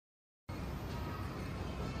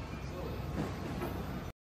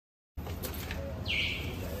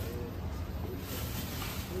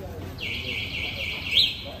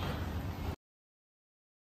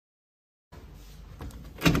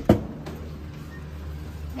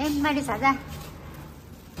哎，你买的啥子？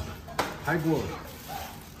排骨、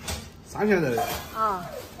三鲜肉。哦。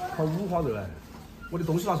烤五花肉来，我的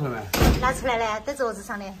东西拿出来没？拿出来了，在桌子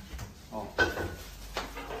上的。哦。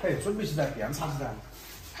嘿，准备起来电茶起噻。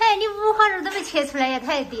嘿，你五花肉都没切出来呀，它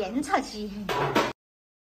还电茶起。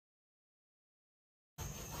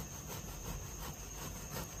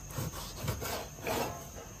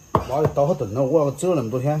妈的，刀好钝了，我要走了那么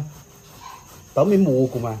多天，刀没磨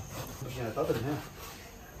过吗？不行，刀钝很。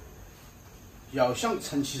要想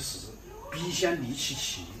成其事，必先利其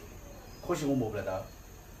器。可惜我磨不来刀。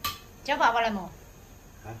叫爸爸来磨。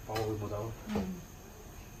哎，爸爸会磨刀。嗯。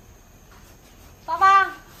爸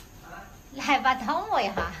爸，来把刀磨一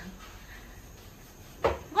下。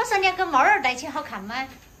我说你跟猫儿戴起好看吗？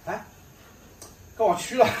哎，搞忘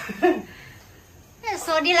取了。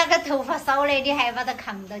说你那个头发少的，你还把它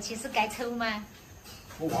扛到，其实该丑吗？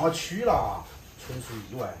我忘了取了，纯属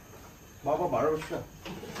意外。妈把猫儿取了。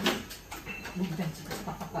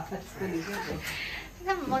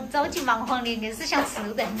他莫着急忙慌的，硬是想吃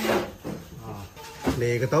的很。啊，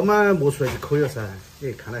那个刀嘛磨出来就可以了噻。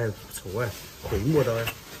哎，看来还不错哎，会磨刀哎。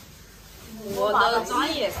磨到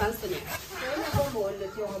专业30年。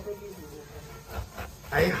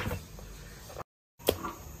哎呀，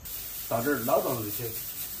到这儿老脏了这些，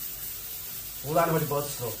不然的话就不好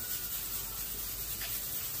吃了。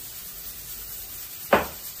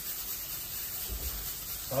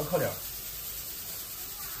烧烤料，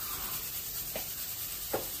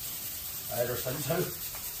来点生抽，来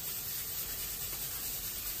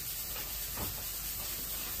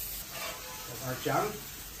点姜，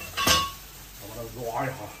再把它揉一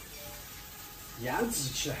下，腌制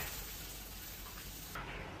起来。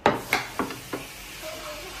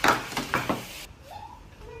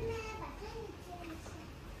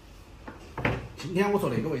今天我坐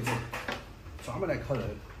那个位置，专门来烤肉。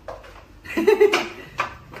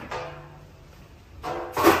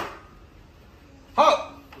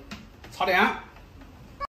好，插电。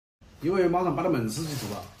因为马上把那门市去做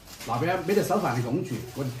了，那边没得烧饭的工具，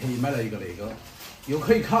我就特意买了一个那个，又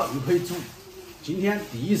可以烤又可以煮。今天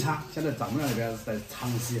第一餐，先在丈母娘那边再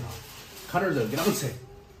尝试一下，烤点肉给他们吃。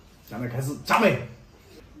现在开始加煤。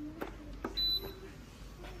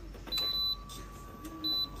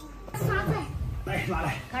来，拿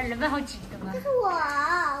来。看儿们好激动啊！这是我。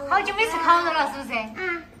好久没吃烤肉了，是不是？啊，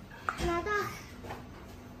拿到。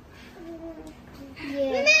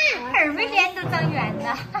妹妹，儿妹脸都长圆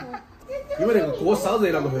了。因为那个锅烧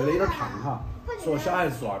热了过后有点烫哈，所以小孩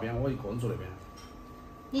子坐那边，我一个人坐那边。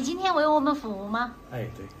你今天为我们服务吗？哎，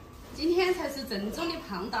对。今天才是正宗的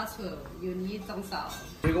胖大厨，由你掌勺。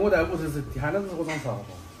这个我在屋头是喊的是我掌勺，好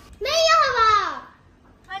不好？没有吧？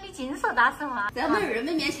啊，你净说大实话。在我们儿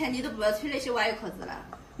妹面前，你都不要吹那些歪壳子了，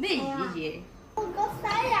没意义。我塞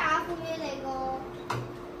牙缝的那个，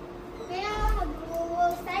没有好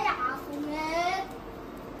多塞牙缝的，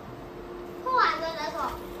可完了再说。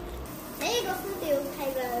这个是牛排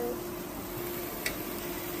肉。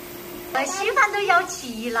稀饭都要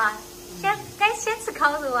齐了，该先吃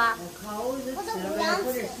烤肉啊。我都不想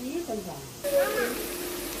吃。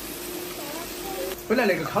本来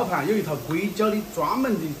那个烤盘有一套硅胶的专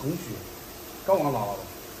门的工具，搞忘拿了，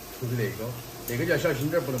就是那个就要小心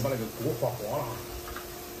点，不能把那个锅划花了哈。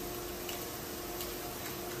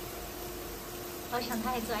好像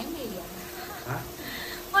他还专业一样。啊？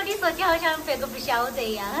哦，你说起好像别个不晓得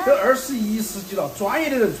一样。这21世纪了，专业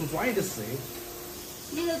的人做专业的事。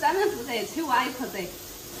你就专门负责吹歪壳子。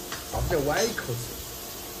啥子叫歪壳子？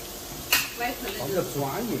歪壳子。啥子叫专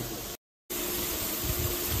业？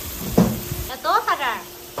要多撒点儿。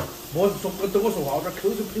莫不等我说话，我这口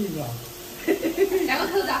水喷进去了。加个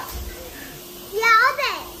口罩。要得。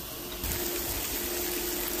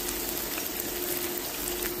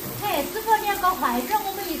嘿，师傅，你要搞快点，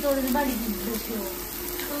我们一桌人把你领出去。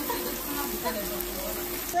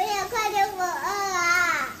我也快点，我饿了。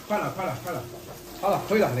快了，好了，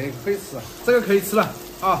可以了，那个可以吃了，这个可以吃了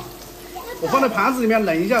啊！我放在盘子里面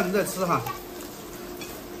冷一下，你再吃哈。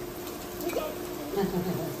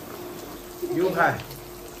牛排，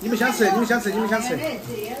你们想吃？哎，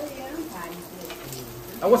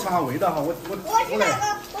我尝下味道哈，我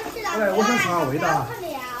来，我想尝下味道哈。你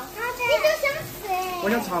就想吃。我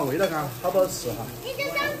想尝下味道看，好不好吃哈？你就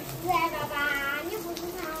想吃了吧？你不是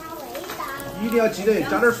尝下味道。一定要记得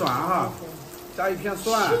加点蒜哈，加一片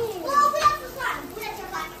蒜。我不要吃蒜，不要吃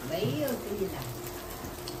蒜。没有可以的。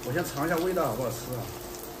我想尝一下味道好不好吃啊？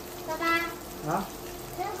爸爸。啊？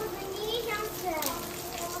这不是你想吃。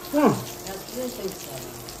嗯。要吃就吃了。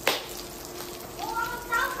我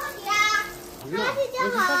烧烤的啊。拿去就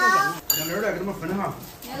好。让那儿来给他们分哈。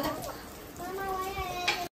有的。妈妈，我也。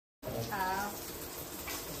好。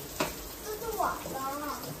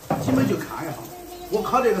你们就看一下，我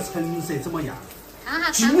烤这个成色怎么样？看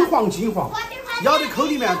哈，金黄金黄，咬在口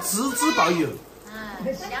里面滋滋爆油。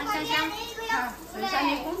香香香。剩下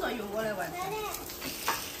的工作由我来完成。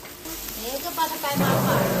这个把它摆满嘛，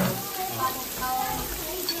把它烤，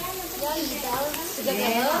要一刀吃个够。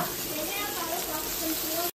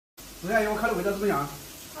对呀，我烤的味道怎么样？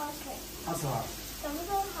好吃，好吃哈。怎么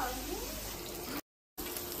都好吃。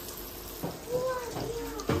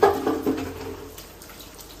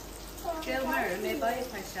给我们二妹包一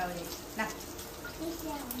块小的，来，谢谢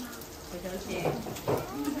妈。不客气。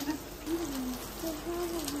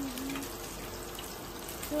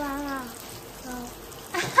吃完了。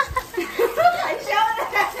太小了。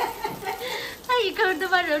他一口都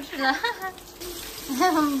把肉吃了。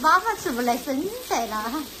妈妈吃不来生菜了。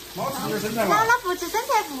妈吃点生菜嘛。姥姥不吃生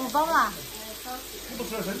菜不饱嘛。你不吃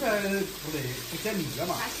点生菜不解腻了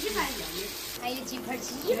嘛？像稀饭一样的。还有几盘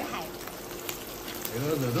鸡排。这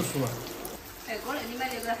个肉都熟了。哎，哥，那你买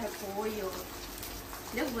那个还可以哦，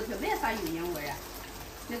那屋头没啥营养味啊。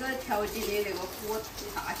那个调节的那个火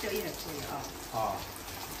大小也还可以啊。啊。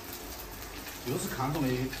就是看中的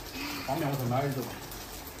方面我才买的嘛。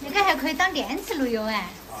那个还可以当电磁炉用哎。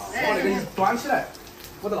啊，我那个一端起来，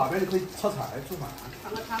我在那边就可以炒菜煮饭。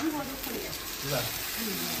放个汤锅都可以。是不是？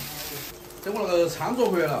等我那个餐桌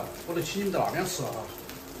回来了，我就请你们在那边吃了哈。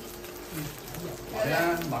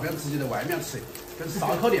那边直接在外面吃，跟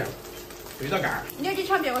烧烤店对着干。你要去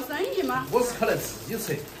抢别个生意吗？我是烤来自己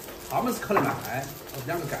吃，他们是烤来卖，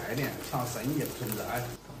两个概念，抢生意不存在。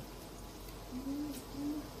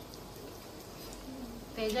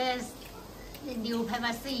这个牛排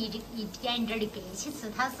嘛是一点点的搁起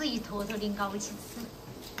吃，它是一坨坨的熬起吃。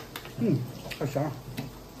好香，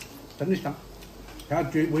真的香。现在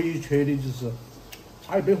唯一缺的就是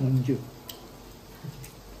差一杯红酒。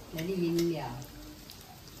那你饮料。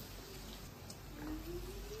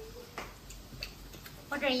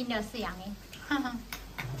我这儿饮料是一样的。好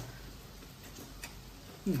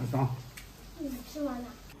香。吃完了。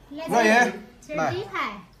老爷，这儿鸡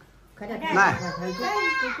排。快点，来，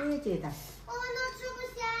给我接的。我们都吃不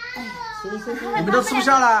下了。谢。你们都吃不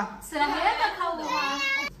下了？吃了还要再烤肉啊？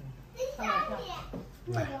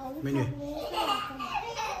来，美女，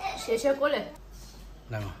谢谢哥嘞。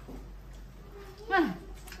来嘛。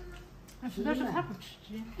实在是太不吃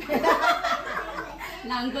鸡。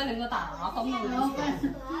难怪那个大方了。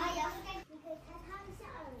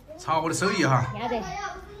查我的手艺哈。要得。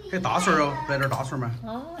给大蒜哦，来点大蒜吗？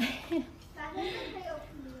哦。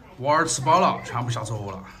娃儿吃饱了，全部下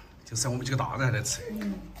桌了，就剩我们几个大人还在吃。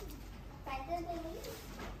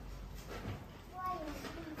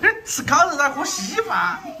吃烤肉然后喝稀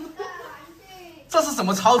饭，这是什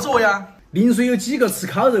么操作呀？邻水有几个吃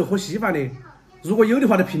烤肉喝稀饭的？如果有的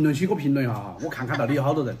话，在评论区给我评论一下哈，我看看到底有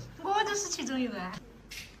好多人。我就是其中一个。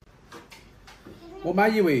我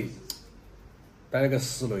满以为在那个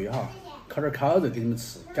室内哈，烤点烤肉给你们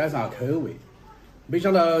吃，改善下口味。没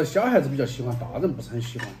想到小孩子比较喜欢，大人不是很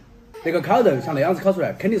喜欢。那个烤肉像那样子烤出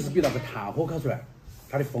来，肯定是比那个炭火烤出来，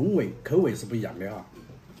它的风味、口味是不一样的哈。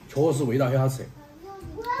确实味道很好吃。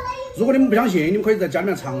如果你们不相信，你们可以在家里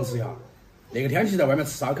面尝试一下。那个天气在外面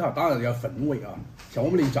吃烧烤，当然要氛围啊。像我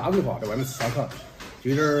们的一家人的话，在外面吃烧烤就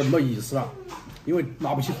有点没意思了，因为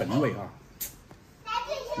拿不起氛围啊，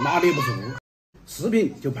拿捏不住。视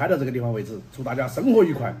频就拍到这个地方为止，祝大家生活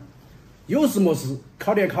愉快。有事没事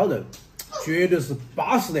烤点烤肉，绝对是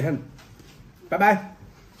巴适得很。拜拜。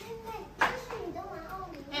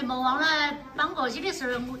哎，莫忘了绑过节的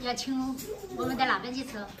时候，要请我们在那边去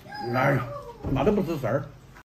吃。哎呀，那都不是事儿。